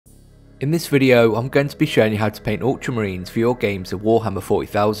In this video, I'm going to be showing you how to paint Ultramarines for your games of Warhammer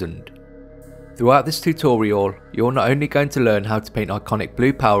 40,000. Throughout this tutorial, you're not only going to learn how to paint iconic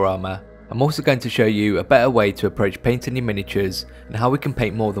blue power armor, I'm also going to show you a better way to approach painting your miniatures and how we can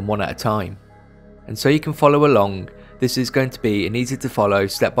paint more than one at a time. And so you can follow along, this is going to be an easy to follow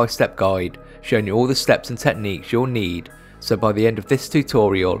step-by-step guide showing you all the steps and techniques you'll need, so by the end of this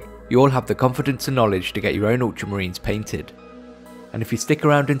tutorial, you'll have the confidence and knowledge to get your own Ultramarines painted. And if you stick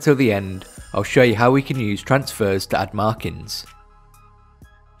around until the end, I'll show you how we can use transfers to add markings.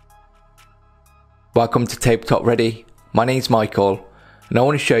 Welcome to TableTopReady, my name's Michael, and I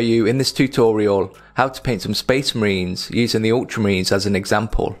want to show you in this tutorial how to paint some Space Marines using the Ultramarines as an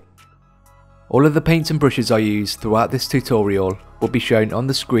example. All of the paints and brushes I use throughout this tutorial will be shown on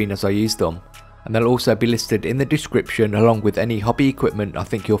the screen as I use them, and they'll also be listed in the description along with any hobby equipment I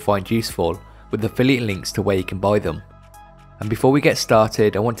think you'll find useful, with affiliate links to where you can buy them. And before we get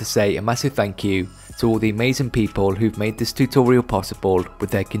started, I want to say a massive thank you to all the amazing people who've made this tutorial possible with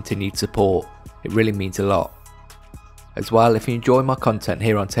their continued support. It really means a lot. As well, if you enjoy my content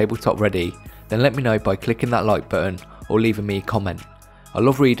here on TableTopReady, then let me know by clicking that like button or leaving me a comment. I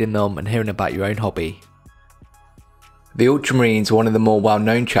love reading them and hearing about your own hobby. The Ultramarines are one of the more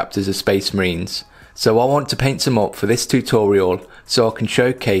well-known chapters of Space Marines, so I want to paint some up for this tutorial so I can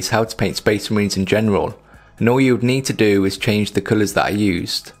showcase how to paint Space Marines in general. And all you would need to do is change the colours that I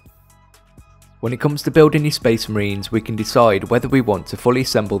used. When it comes to building your Space Marines, we can decide whether we want to fully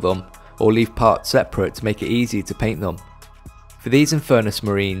assemble them or leave parts separate to make it easier to paint them. For these Infernus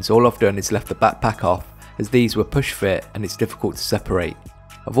Marines, all I've done is left the backpack off, as these were push fit and it's difficult to separate.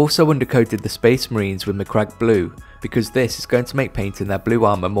 I've also undercoated the Space Marines with Macragge Blue, because this is going to make painting their blue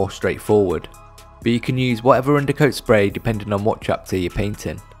armour more straightforward. But you can use whatever undercoat spray depending on what chapter you're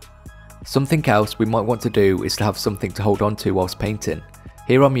painting. Something else we might want to do is to have something to hold on to whilst painting.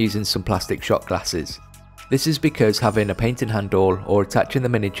 Here I'm using some plastic shot glasses. This is because having a painting handle or attaching the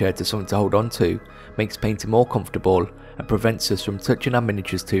miniature to something to hold on to makes painting more comfortable and prevents us from touching our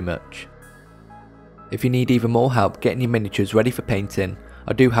miniatures too much. If you need even more help getting your miniatures ready for painting,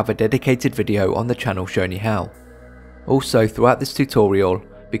 I do have a dedicated video on the channel showing you how. Also, throughout this tutorial,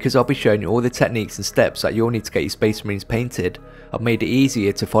 because I'll be showing you all the techniques and steps that you'll need to get your Space Marines painted, I've made it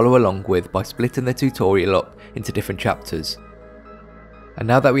easier to follow along with by splitting the tutorial up into different chapters. And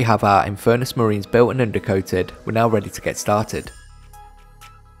now that we have our Infernus Marines built and undercoated, we're now ready to get started.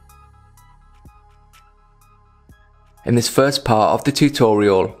 In this first part of the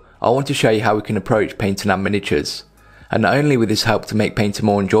tutorial, I want to show you how we can approach painting our miniatures. And not only will this help to make painting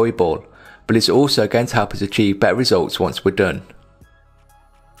more enjoyable, but it's also going to help us achieve better results once we're done.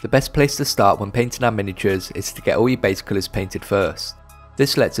 The best place to start when painting our miniatures is to get all your base colours painted first.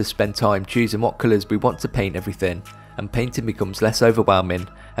 This lets us spend time choosing what colours we want to paint everything, and painting becomes less overwhelming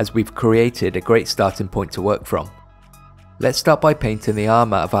as we've created a great starting point to work from. Let's start by painting the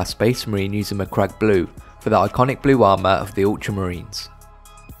armour of our Space Marine using Macragge Blue for the iconic blue armour of the Ultramarines.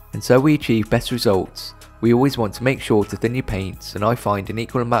 And so we achieve best results, we always want to make sure to thin your paints, and I find an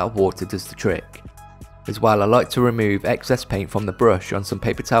equal amount of water does the trick. As well, I like to remove excess paint from the brush on some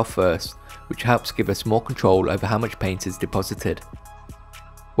paper towel first, which helps give us more control over how much paint is deposited.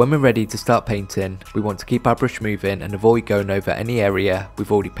 When we're ready to start painting, we want to keep our brush moving and avoid going over any area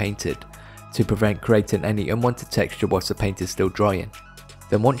we've already painted, to prevent creating any unwanted texture whilst the paint is still drying.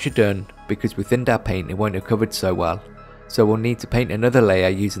 Then once you're done, because we thinned our paint it won't have covered so well, so we'll need to paint another layer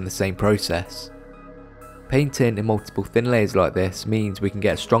using the same process. Painting in multiple thin layers like this means we can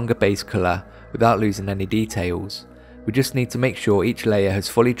get a stronger base colour without losing any details. We just need to make sure each layer has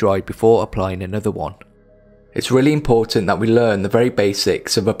fully dried before applying another one. It's really important that we learn the very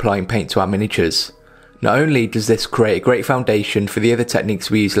basics of applying paint to our miniatures. Not only does this create a great foundation for the other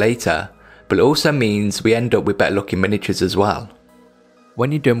techniques we use later, but it also means we end up with better looking miniatures as well.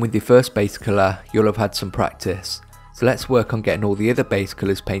 When you're done with your first base colour, you'll have had some practice, so let's work on getting all the other base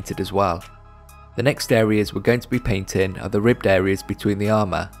colours painted as well. The next areas we're going to be painting are the ribbed areas between the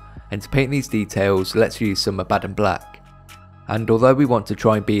armour, and to paint these details let's use some Abaddon Black. And although we want to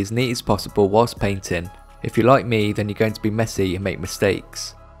try and be as neat as possible whilst painting, if you're like me then you're going to be messy and make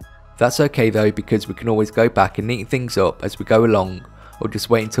mistakes. That's okay though, because we can always go back and neaten things up as we go along, or just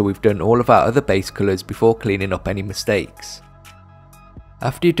wait until we've done all of our other base colours before cleaning up any mistakes.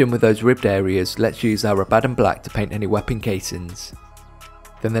 After you're done with those ribbed areas, let's use our Abaddon Black to paint any weapon casings.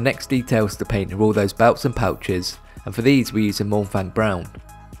 Then the next details to paint are all those belts and pouches, and for these we're using Mournfang Brown.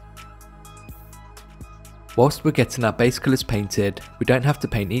 Whilst we're getting our base colours painted, we don't have to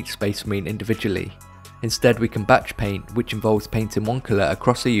paint each Space Marine individually. Instead we can batch paint, which involves painting one colour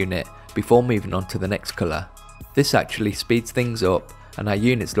across a unit before moving on to the next colour. This actually speeds things up and our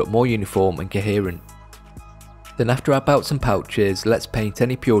units look more uniform and coherent. Then after our belts and pouches, let's paint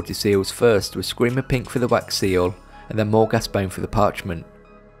any purity seals first with Screamer Pink for the wax seal and then Morghast Bone for the parchment.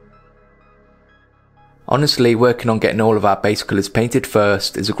 Honestly, working on getting all of our base colours painted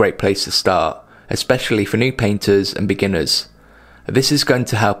first is a great place to start, especially for new painters and beginners. This is going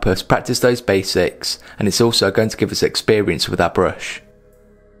to help us practice those basics, and it's also going to give us experience with our brush.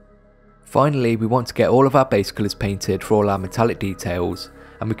 Finally, we want to get all of our base colours painted for all our metallic details,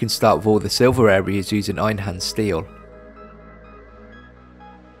 and we can start with all the silver areas using Iron Hand steel.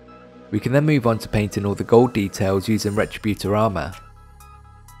 We can then move on to painting all the gold details using Retributor armour.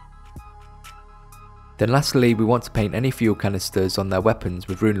 Then lastly, we want to paint any fuel canisters on their weapons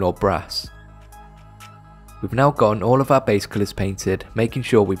with Runelord brass. We've now gotten all of our base colours painted, making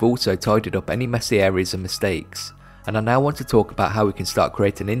sure we've also tidied up any messy areas and mistakes, and I now want to talk about how we can start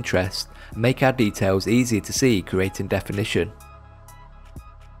creating interest and make our details easier to see, creating definition.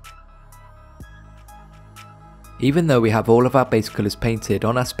 Even though we have all of our base colours painted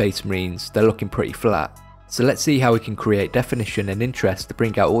on our Space Marines, they're looking pretty flat, so let's see how we can create definition and interest to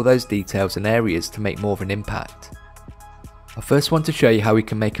bring out all those details and areas to make more of an impact. I first want to show you how we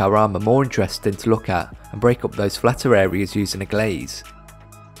can make our armour more interesting to look at and break up those flatter areas using a glaze.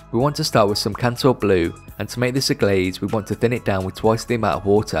 We want to start with some Cantor blue, and to make this a glaze we want to thin it down with twice the amount of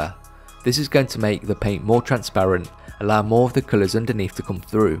water. This is going to make the paint more transparent, allow more of the colours underneath to come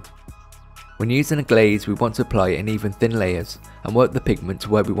through. When using a glaze we want to apply it in even thin layers and work the pigment to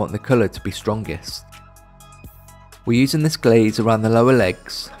where we want the colour to be strongest. We're using this glaze around the lower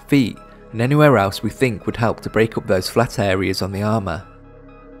legs, feet, and anywhere else we think would help to break up those flat areas on the armour.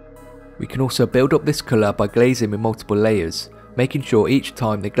 We can also build up this colour by glazing with multiple layers, making sure each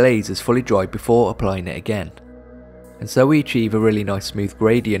time the glaze is fully dried before applying it again. And so we achieve a really nice smooth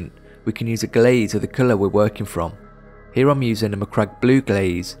gradient. We can use a glaze of the colour we're working from. Here I'm using a Macragge blue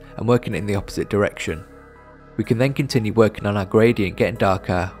glaze and working it in the opposite direction. We can then continue working on our gradient getting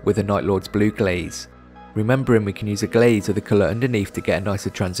darker with a Night Lord's blue glaze, remembering we can use a glaze of the colour underneath to get a nicer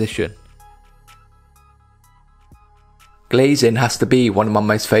transition. Glazing has to be one of my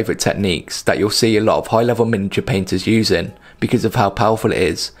most favourite techniques that you'll see a lot of high level miniature painters using because of how powerful it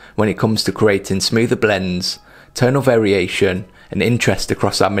is when it comes to creating smoother blends, tonal variation and interest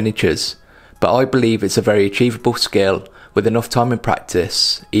across our miniatures, but I believe it's a very achievable skill with enough time and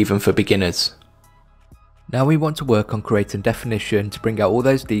practice, even for beginners. Now we want to work on creating definition to bring out all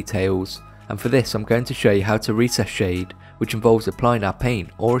those details, and for this I'm going to show you how to recess shade, which involves applying our paint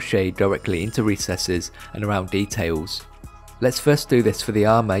or a shade directly into recesses and around details. Let's first do this for the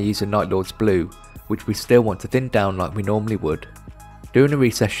armour using Night Lord's blue, which we still want to thin down like we normally would. Doing a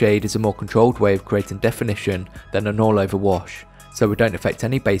recess shade is a more controlled way of creating definition than an all over wash, so we don't affect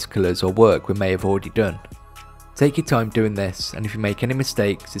any base colours or work we may have already done. Take your time doing this, and if you make any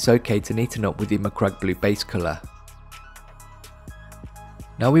mistakes it's okay to neaten up with your Macragge blue base colour.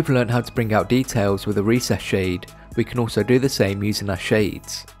 Now we've learned how to bring out details with a recess shade, we can also do the same using our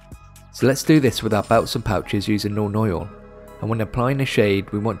shades. So let's do this with our belts and pouches using Nuln Oil. And when applying a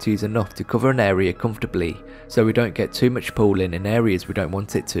shade we want to use enough to cover an area comfortably so we don't get too much pooling in areas we don't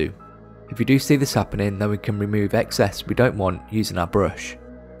want it to. If you do see this happening, then we can remove excess we don't want using our brush.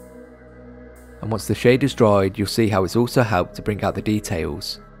 And once the shade is dried you'll see how it's also helped to bring out the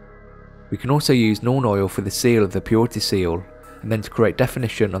details. We can also use Nuln Oil for the seal of the purity seal, and then to create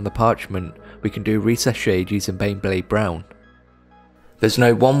definition on the parchment we can do recess shade using Baneblade Brown. There's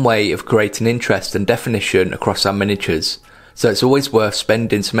no one way of creating interest and definition across our miniatures, so it's always worth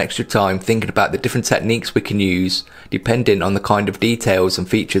spending some extra time thinking about the different techniques we can use depending on the kind of details and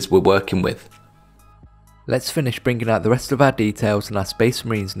features we're working with. Let's finish bringing out the rest of our details on our Space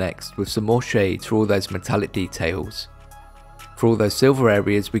Marines next with some more shades for all those metallic details. For all those silver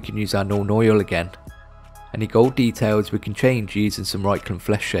areas we can use our Nuln Oil again. Any gold details we can change using some Reikland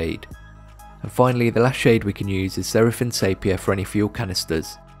Flesh shade. And finally the last shade we can use is Seraphim Sapphire for any fuel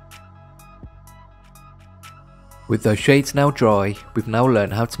canisters. With those shades now dry, we've now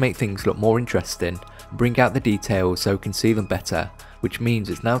learned how to make things look more interesting and bring out the details so we can see them better, which means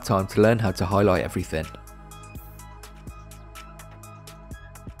it's now time to learn how to highlight everything.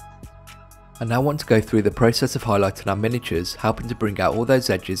 I now want to go through the process of highlighting our miniatures, helping to bring out all those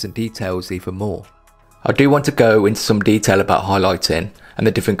edges and details even more. I do want to go into some detail about highlighting and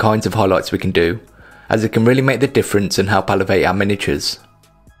the different kinds of highlights we can do, as it can really make the difference and help elevate our miniatures.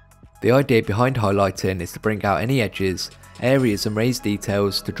 The idea behind highlighting is to bring out any edges, areas and raised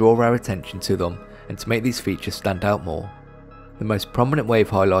details to draw our attention to them and to make these features stand out more. The most prominent way of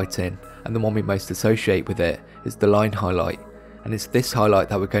highlighting, and the one we most associate with it, is the line highlight, and it's this highlight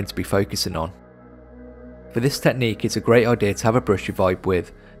that we're going to be focusing on. For this technique, it's a great idea to have a brush you vibe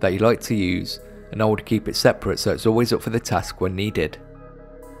with that you like to use, and I would keep it separate so it's always up for the task when needed.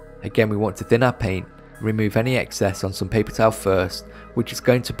 Again, we want to thin our paint and remove any excess on some paper towel first, which is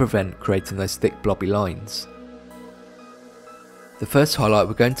going to prevent creating those thick blobby lines. The first highlight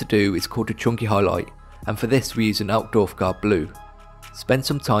we're going to do is called a chunky highlight, and for this we use an Ultramarines blue. Spend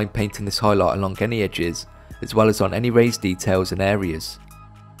some time painting this highlight along any edges, as well as on any raised details and areas.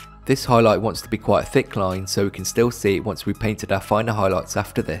 This highlight wants to be quite a thick line so we can still see it once we've painted our finer highlights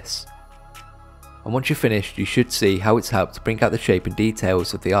after this. And once you're finished, you should see how it's helped to bring out the shape and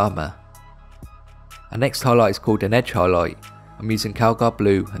details of the armour. Our next highlight is called an edge highlight. I'm using Cowguard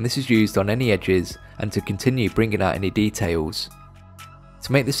blue, and this is used on any edges and to continue bringing out any details.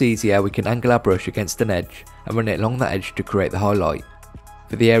 To make this easier, we can angle our brush against an edge and run it along that edge to create the highlight.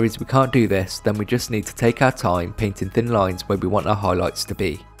 For the areas we can't do this, then we just need to take our time painting thin lines where we want our highlights to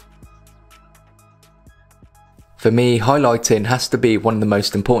be. For me, highlighting has to be one of the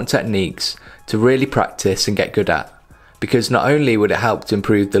most important techniques to really practice and get good at, because not only would it help to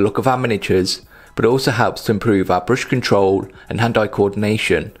improve the look of our miniatures, but it also helps to improve our brush control and hand-eye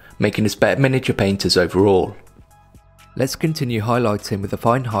coordination, making us better miniature painters overall. Let's continue highlighting with a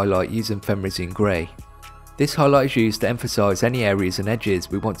fine highlight using Fenrisian Grey. This highlight is used to emphasise any areas and edges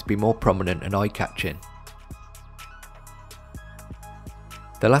we want to be more prominent and eye-catching.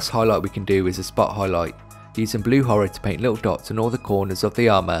 The last highlight we can do is a spot highlight, using blue horror to paint little dots on all the corners of the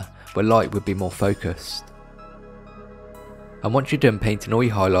armour where light would be more focused. And once you're done painting all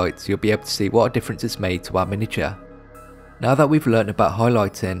your highlights, you'll be able to see what a difference it's made to our miniature. Now that we've learnt about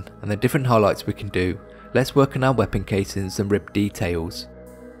highlighting and the different highlights we can do, let's work on our weapon casings and rib details.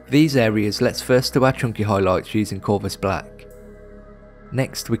 For these areas, let's first do our chunky highlights using Corvus Black.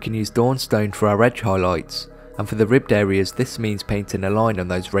 Next, we can use Dawnstone for our edge highlights, and for the ribbed areas this means painting a line on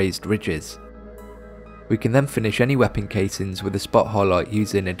those raised ridges. We can then finish any weapon casings with a spot highlight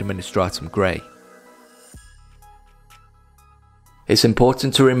using Administratum Grey. It's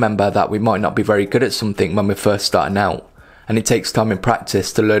important to remember that we might not be very good at something when we're first starting out, and it takes time and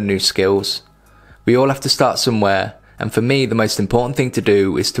practice to learn new skills. We all have to start somewhere, and for me the most important thing to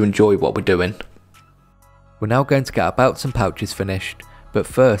do is to enjoy what we're doing. We're now going to get our belts and pouches finished, but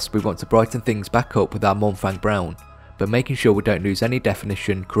first we want to brighten things back up with our Mournfang Brown, but making sure we don't lose any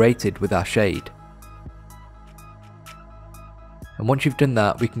definition created with our shade. And once you've done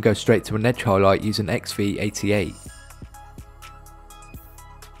that, we can go straight to an edge highlight using XV88.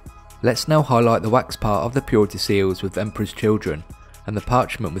 Let's now highlight the wax part of the Purity Seals with Emperor's Children, and the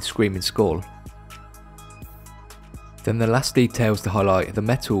parchment with Screaming Skull. Then the last details to highlight are the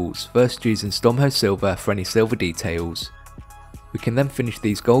metals, first using Stormhost Silver for any silver details. We can then finish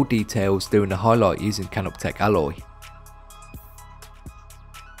these gold details doing a highlight using Canoptech Alloy.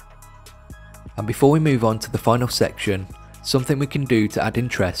 And before we move on to the final section, something we can do to add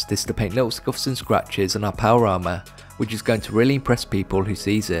interest is to paint little scuffs and scratches on our power armour, which is going to really impress people who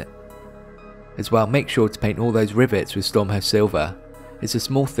sees it. As well, make sure to paint all those rivets with Stormhost Silver. It's a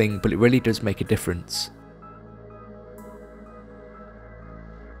small thing, but it really does make a difference.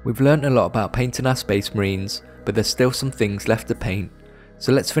 We've learnt a lot about painting our Space Marines, but there's still some things left to paint,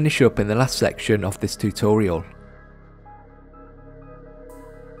 so let's finish up in the last section of this tutorial.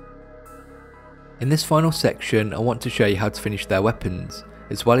 In this final section, I want to show you how to finish their weapons,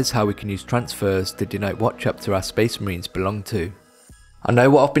 as well as how we can use transfers to denote what chapter our Space Marines belong to. I know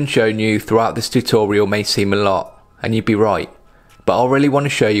what I've been showing you throughout this tutorial may seem a lot, and you'd be right, but I really want to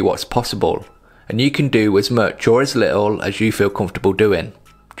show you what's possible, and you can do as much or as little as you feel comfortable doing.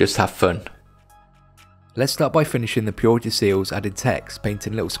 Just have fun. Let's start by finishing the Purity Seals adding text,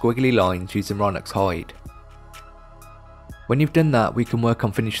 painting little squiggly lines using Rhinox Hide. When you've done that, we can work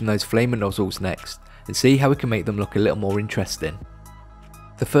on finishing those flamer nozzles next, and see how we can make them look a little more interesting.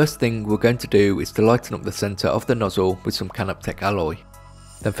 The first thing we're going to do is to lighten up the centre of the nozzle with some Canoptech Alloy.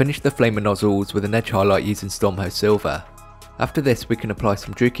 Then finish the flamer nozzles with an edge highlight using Stormhost Silver. After this, we can apply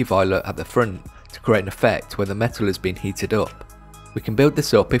some Druchii Violet at the front to create an effect where the metal has been heated up. We can build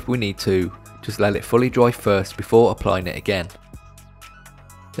this up if we need to, just let it fully dry first before applying it again.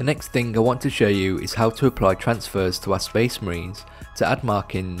 The next thing I want to show you is how to apply transfers to our Space Marines to add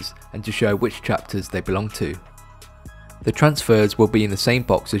markings and to show which chapters they belong to. The transfers will be in the same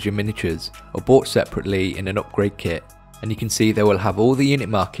box as your miniatures, or bought separately in an upgrade kit, and you can see they will have all the unit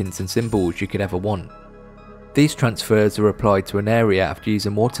markings and symbols you could ever want. These transfers are applied to an area after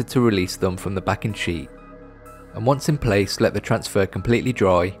using water to release them from the backing sheet. And once in place, let the transfer completely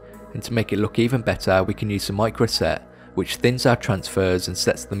dry, and to make it look even better we can use some microset, which thins our transfers and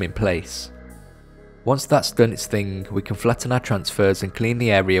sets them in place. Once that's done its thing, we can flatten our transfers and clean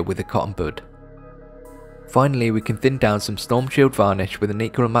the area with a cotton bud. Finally, we can thin down some storm shield varnish with an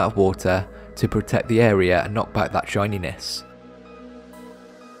equal amount of water to protect the area and knock back that shininess.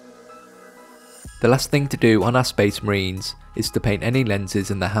 The last thing to do on our Space Marines is to paint any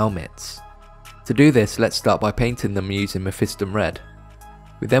lenses and the helmets. To do this, let's start by painting them using Mephiston Red.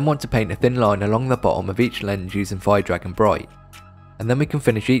 We then want to paint a thin line along the bottom of each lens using Fire Dragon Bright, and then we can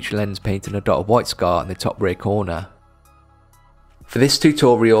finish each lens painting a dot of white scar in the top rear corner. For this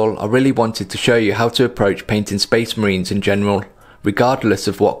tutorial, I really wanted to show you how to approach painting Space Marines in general, regardless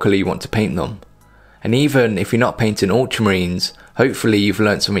of what colour you want to paint them. And even if you're not painting Ultramarines, hopefully you've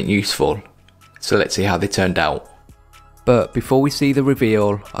learnt something useful. So let's see how they turned out. But before we see the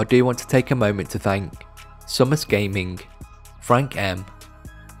reveal, I do want to take a moment to thank Summers Gaming, Frank M,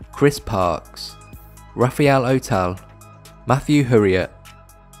 Chris Parks, Raphael Otal, Matthew Hurriot,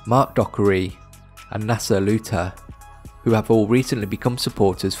 Mark Dockery and Nasser Luta, who have all recently become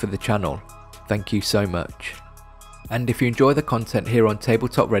supporters for the channel. Thank you so much. And if you enjoy the content here on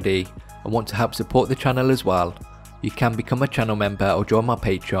TableTopReady and want to help support the channel as well, you can become a channel member or join my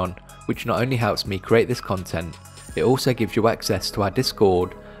Patreon, which not only helps me create this content, it also gives you access to our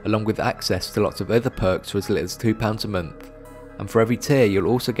Discord, along with access to lots of other perks for as little as £2 a month. And for every tier you'll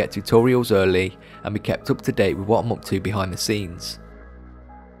also get tutorials early and be kept up to date with what I'm up to behind the scenes.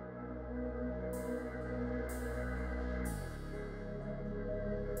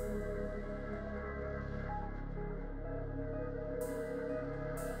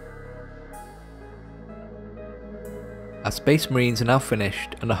 Our Space Marines are now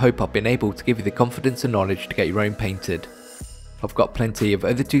finished, and I hope I've been able to give you the confidence and knowledge to get your own painted. I've got plenty of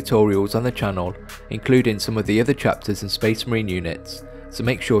other tutorials on the channel, including some of the other chapters and Space Marine units, so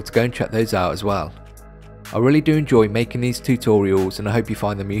make sure to go and check those out as well. I really do enjoy making these tutorials and I hope you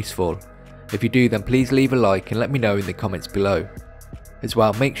find them useful. If you do, then please leave a like and let me know in the comments below. As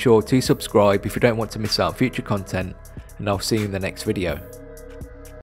well, make sure to subscribe if you don't want to miss out on future content, and I'll see you in the next video.